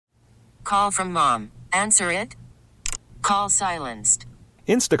Call from mom. Answer it. Call silenced.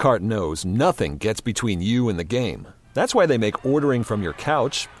 Instacart knows nothing gets between you and the game. That's why they make ordering from your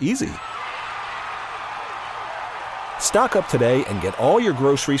couch easy. Stock up today and get all your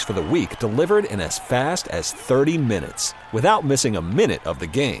groceries for the week delivered in as fast as 30 minutes without missing a minute of the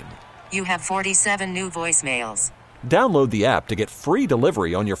game. You have 47 new voicemails. Download the app to get free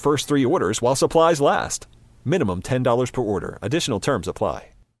delivery on your first 3 orders while supplies last. Minimum $10 per order. Additional terms apply.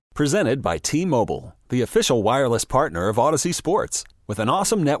 Presented by T-Mobile, the official wireless partner of Odyssey Sports. With an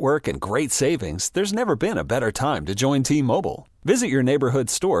awesome network and great savings, there's never been a better time to join T-Mobile. Visit your neighborhood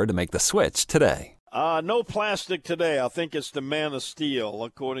store to make the switch today. No plastic today. I think it's the man of steel,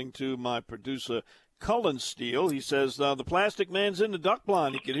 according to my producer, Cullen Steele. He says the plastic man's in the duck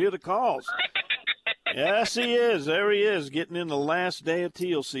blind. He can hear the calls. Yes, he is. There he is, getting in the last day of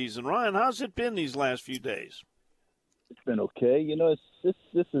teal season. Ryan, how's it been these last few days? It's been okay. You know, this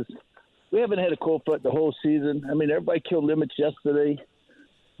is we haven't had a cold front the whole season. I mean, everybody killed limits yesterday,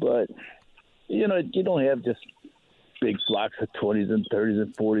 but you know, you don't have just big flocks of 20s and 30s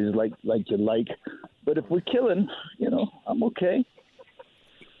and 40s like you like. But if we're killing, you know, I'm okay.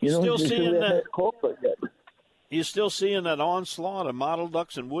 You know, still seeing that cold front yet. You still seeing that onslaught of mottled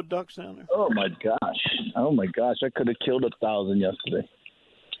ducks and wood ducks down there? Oh my gosh! I could have killed 1,000 yesterday.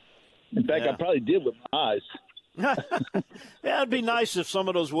 In fact, I probably did with my eyes. Yeah, it'd be nice if some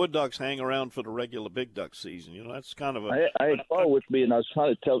of those wood ducks hang around for the regular big duck season. You know, that's kind of a. I had Paul with me, and I was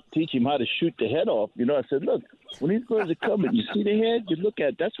trying to teach him how to shoot the head off. You know, I said, look, when these birds are coming, you see the head, you look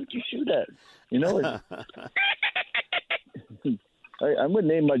at. That's what you shoot at. You know. I'm gonna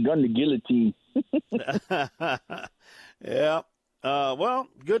name my gun the guillotine. Yeah. Well,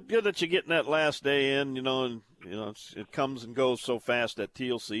 good that you're getting that last day in. You know, and it comes and goes so fast that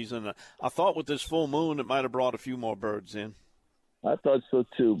teal season. I thought with this full moon, it might have brought a few more birds in. I thought so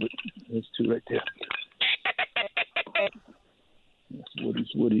too, but there's 2 right there.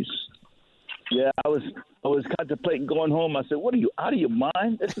 That's Woody's. Yeah, I was contemplating going home. I said, "What are you, out of your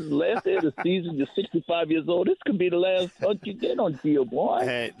mind? This is the last day of the season. You're 65 years old. This could be the last hunt you get on teal, boy."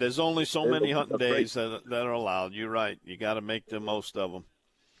 Hey, there's only so many hunting days that are allowed. You're right. You got to make the most of them.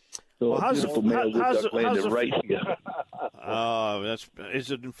 So well, how's the right here?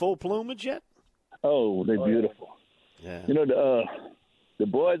 Is it in full plumage yet? Oh, they're beautiful. Yeah. You know, the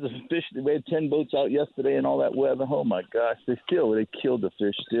boys are fishing. We had 10 boats out yesterday and all that weather. Oh my gosh, they killed the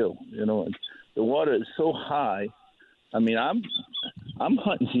fish still. You know, and the water is so high. I mean, I'm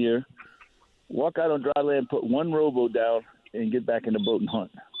hunting here. Walk out on dry land, put one rowboat down, and get back in the boat and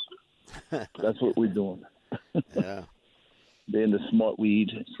hunt. That's what we're doing. Yeah. They're in the smart weed.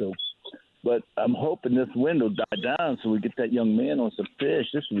 So, but I'm hoping this wind will die down so we get that young man on some fish.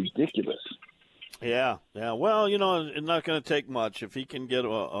 This is ridiculous. Yeah. Well, you know, it's not going to take much. If he can get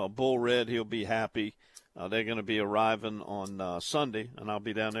a bull red, he'll be happy. They're going to be arriving on Sunday, and I'll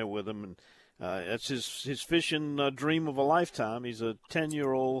be down there with him. And that's his fishing dream of a lifetime. He's a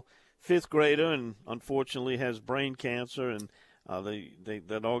 10-year-old fifth grader, and unfortunately has brain cancer. And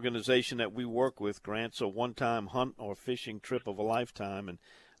that organization that we work with grants a one-time hunt or fishing trip of a lifetime. And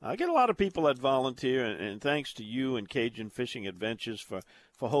I get a lot of people that volunteer, and thanks to you and Cajun Fishing Adventures for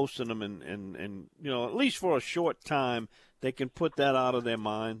hosting them, and you know, at least for a short time, they can put that out of their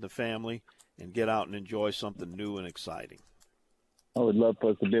mind, the family, and get out and enjoy something new and exciting. I would love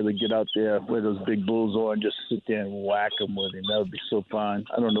for us to be able to get out there where those big bulls are and just sit there and whack them with him. That would be so fun.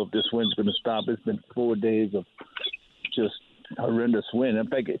 I don't know if this wind's going to stop. It's been 4 days of just horrendous wind. In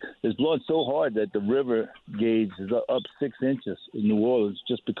fact, it's blowing so hard that the river gauge is up 6 inches in New Orleans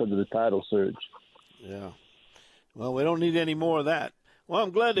just because of the tidal surge. Yeah. Well, we don't need any more of that. Well,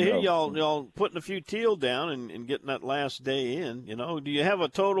 I'm glad to hear y'all putting a few teal down and getting that last day in. You know, do you have a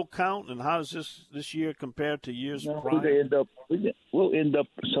total count, and how does this year compare to years prior? We'll end up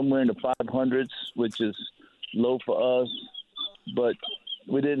somewhere in the 500s, which is low for us. But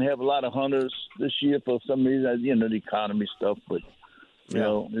we didn't have a lot of hunters this year for some reason. You know, the economy stuff. But you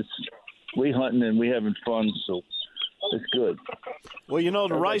know, we hunting and we having fun, so it's good. Well, you know,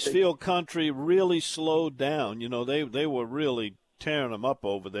 the rice field country really slowed down. You know, they were really tearing them up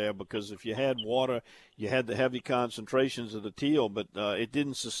over there, because if you had water, you had the heavy concentrations of the teal, but it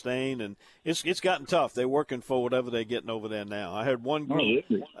didn't sustain, and it's gotten tough. They're working for whatever they're getting over there now. I heard one group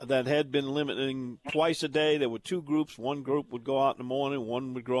that had been limiting twice a day. There were 2 groups. One group would go out in the morning,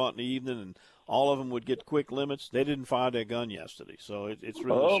 one would go out in the evening, and all of them would get quick limits. They didn't fire their gun yesterday, so it's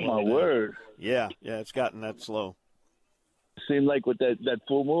really oh my down. Word. Yeah, it's gotten that slow. Seemed like with that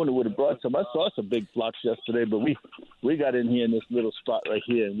full moon, it would have brought some. I saw some big flocks yesterday, but we got in here in this little spot right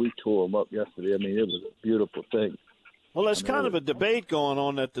here, and we tore them up yesterday. I mean, it was a beautiful thing. Well, there's kind of a debate going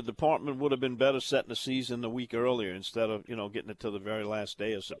on that the department would have been better setting the season a week earlier instead of, getting it to the very last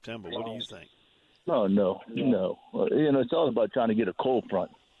day of September. What do you think? No. It's all about trying to get a cold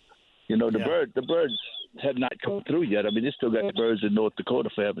front. The birds have not come through yet. I mean, they still got birds in North Dakota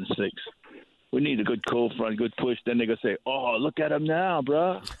for heaven's sakes. We need a good cold front, good push. Then they're going to say, oh, look at them now,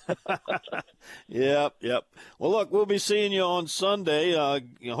 bro. Yep. Well, look, we'll be seeing you on Sunday.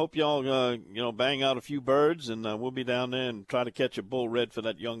 Hope y'all, bang out a few birds, and we'll be down there and try to catch a bull red for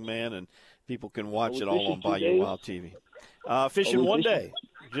that young man, and people can watch it all on Bayou Wild TV. Fishing one day.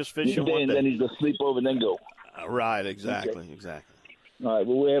 Just fishing one day. And then he's going to sleep over and then go. Right, exactly. All right,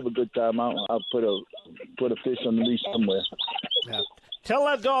 well, we'll have a good time. I'll put a fish on the leash somewhere. Yeah. Tell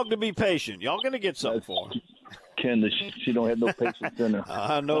that dog to be patient. Y'all going to get something for her. Ken, she don't have no patience in her.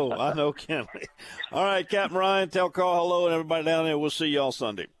 I know, Kenley. All right, Captain Ryan, tell Carl hello and everybody down there. We'll see y'all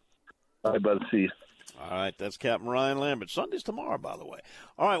Sunday. All right, brother, see you. All right, that's Captain Ryan Lambert. Sunday's tomorrow, by the way.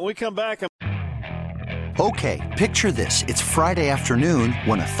 All right, when we come back. Okay, picture this. It's Friday afternoon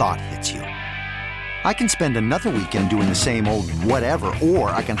when a thought hits you. I can spend another weekend doing the same old whatever, or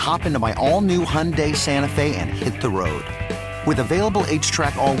I can hop into my all-new Hyundai Santa Fe and hit the road. With available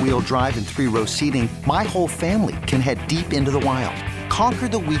H-Track all-wheel drive and 3-row seating, my whole family can head deep into the wild. Conquer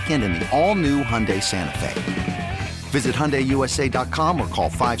the weekend in the all-new Hyundai Santa Fe. Visit HyundaiUSA.com or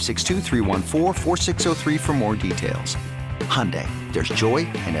call 562-314-4603 for more details. Hyundai, there's joy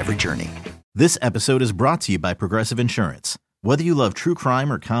in every journey. This episode is brought to you by Progressive Insurance. Whether you love true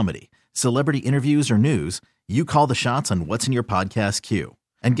crime or comedy, celebrity interviews or news, you call the shots on what's in your podcast queue.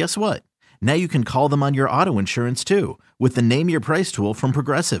 And guess what? Now you can call them on your auto insurance too with the Name Your Price tool from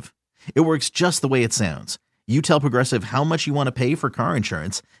Progressive. It works just the way it sounds. You tell Progressive how much you want to pay for car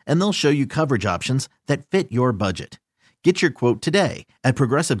insurance, and they'll show you coverage options that fit your budget. Get your quote today at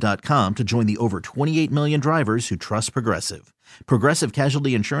Progressive.com to join the over 28 million drivers who trust Progressive. Progressive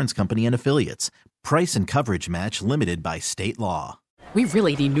Casualty Insurance Company and Affiliates. Price and coverage match limited by state law. We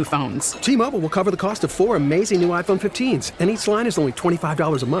really need new phones. T-Mobile will cover the cost of 4 amazing new iPhone 15s, and each line is only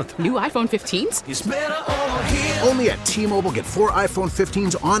 $25 a month. New iPhone 15s? It's better over here. Only at T-Mobile, get 4 iPhone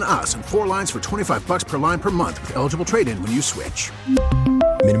 15s on us and 4 lines for $25 per line per month with eligible trade-in when you switch.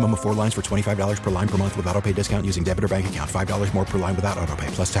 Minimum of 4 lines for $25 per line per month with autopay discount using debit or bank account. $5 more per line without autopay,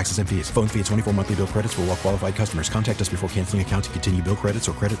 plus taxes and fees. Phone fee at 24 monthly bill credits for well-qualified customers. Contact us before canceling account to continue bill credits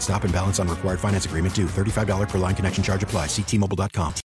or credit stop and balance on required finance agreement due. $35 per line connection charge applies. See T-Mobile.com.